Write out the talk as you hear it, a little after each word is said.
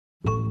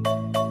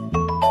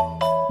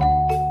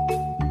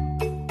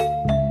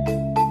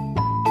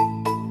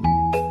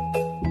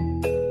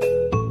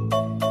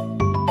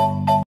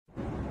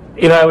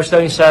I was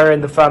telling Sarah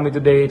and the family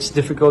today, it's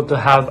difficult to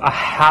have a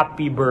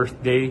happy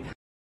birthday.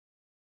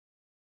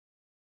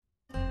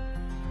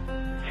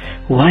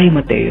 Why,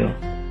 Matteo?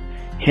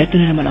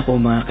 Heto na naman ako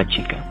mga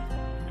kachika.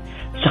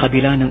 Sa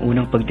kabila ng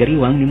unang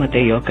pagdiriwang ni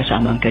Matteo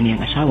kasama ang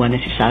kaniyang asawa na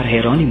si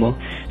Geronimo,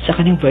 sa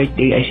kanyang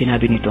birthday ay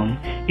sinabi nitong,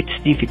 "It's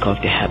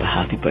difficult to have a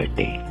happy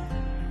birthday."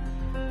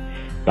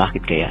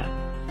 Bakit kaya?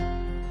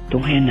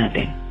 Tunghayan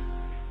natin.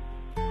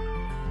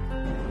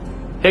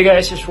 Hey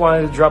guys, just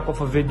wanted to drop off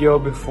a video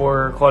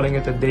before calling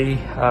it a day,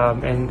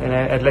 and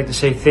I'd like to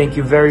say thank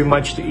you very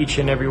much to each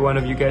and every one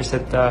of you guys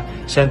that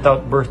sent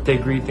out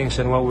birthday greetings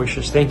and well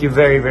wishes. Thank you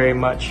very, very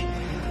much.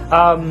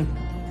 I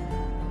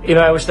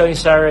was telling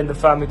Sarah and the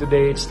family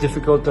today, it's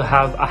difficult to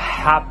have a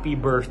happy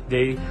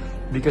birthday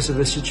because of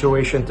the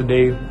situation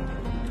today.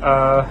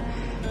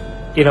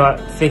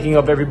 Thinking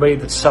of everybody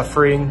that's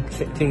suffering,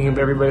 thinking of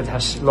everybody that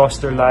has lost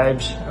their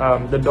lives,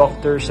 the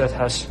doctors that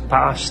has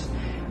passed,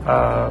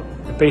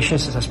 the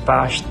patients that has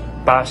passed.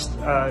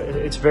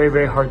 It's very,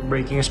 very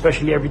heartbreaking,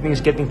 especially everything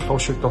is getting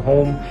closer to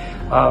home.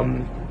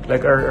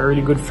 Like our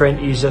really good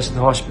friend Isa's in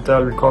the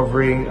hospital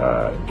recovering.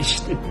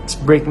 It's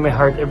breaking my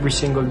heart every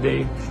single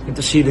day, and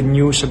to see the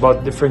news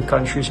about different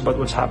countries, about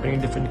what's happening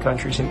in different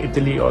countries, in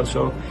Italy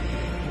also.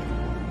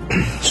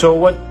 So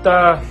what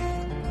the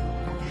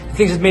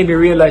things that made me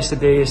realize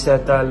today is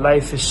that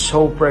life is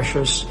so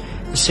precious.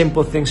 The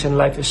simple things in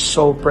life is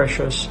so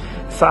precious.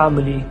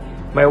 Family,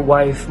 my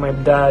wife, my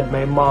dad,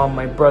 my mom,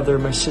 my brother,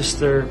 my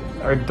sister,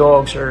 our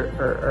dogs,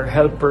 our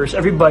helpers,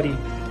 everybody.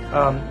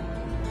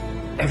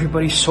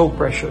 Everybody's so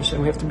precious, and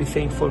we have to be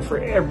thankful for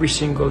every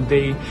single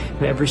day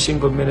and every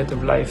single minute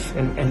of life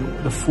and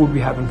the food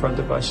we have in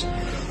front of us.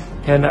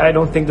 And I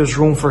don't think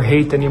there's room for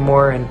hate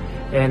anymore,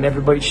 and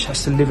everybody just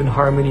has to live in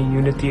harmony,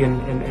 unity,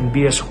 and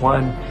be as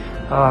one.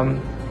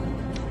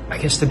 I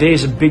guess today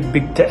is a big,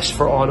 big test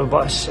for all of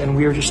us, and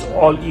we are just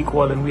all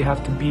equal, and we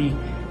have to be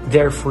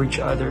there for each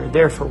other,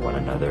 there for one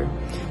another.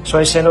 So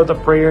I send out a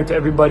prayer to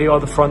everybody, all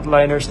the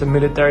frontliners, the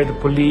military, the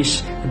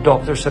police, the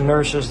doctors, the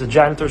nurses, the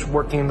janitors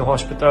working in the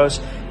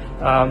hospitals,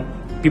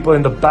 people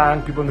in the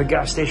bank, people in the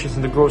gas stations,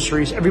 in the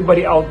groceries,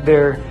 everybody out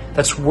there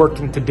that's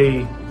working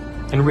today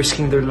and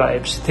risking their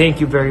lives.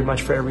 Thank you very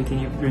much for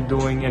everything you're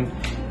doing, and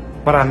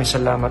maraming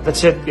salamat.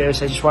 That's it,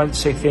 guys. I just wanted to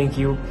say thank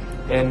you,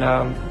 and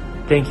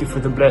thank you for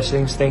the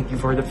blessings, thank you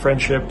for the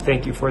friendship,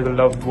 thank you for the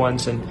loved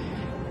ones, and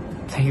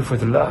thank you for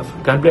the love.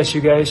 God bless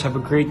you guys. Have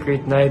a great,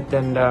 great night,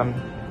 and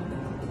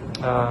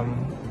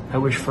I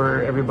wish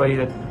for everybody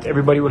that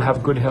everybody will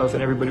have good health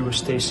and everybody will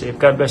stay safe.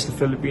 God bless the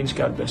Philippines.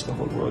 God bless the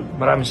whole world.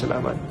 Maraming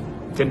salamat.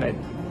 Good night.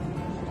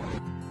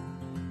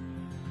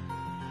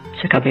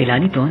 Sa kabila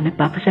nito,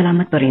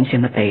 nagpapasalamat pa rin si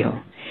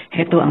Matteo.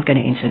 Heto ang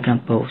kanyang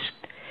Instagram post.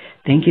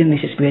 "Thank you,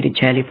 Mrs.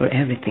 Jelly, for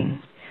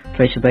everything.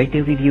 First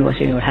birthday with you as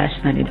your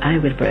husband, and I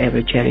will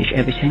forever cherish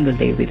every single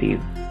day with you.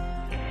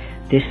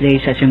 This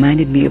day has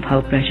reminded me of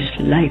how precious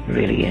life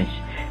really is.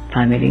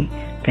 Family,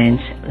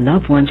 friends,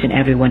 loved ones, and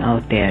everyone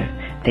out there,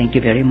 thank you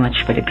very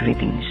much for the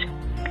greetings.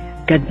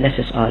 God bless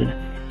us all.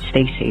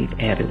 Stay safe,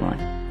 everyone."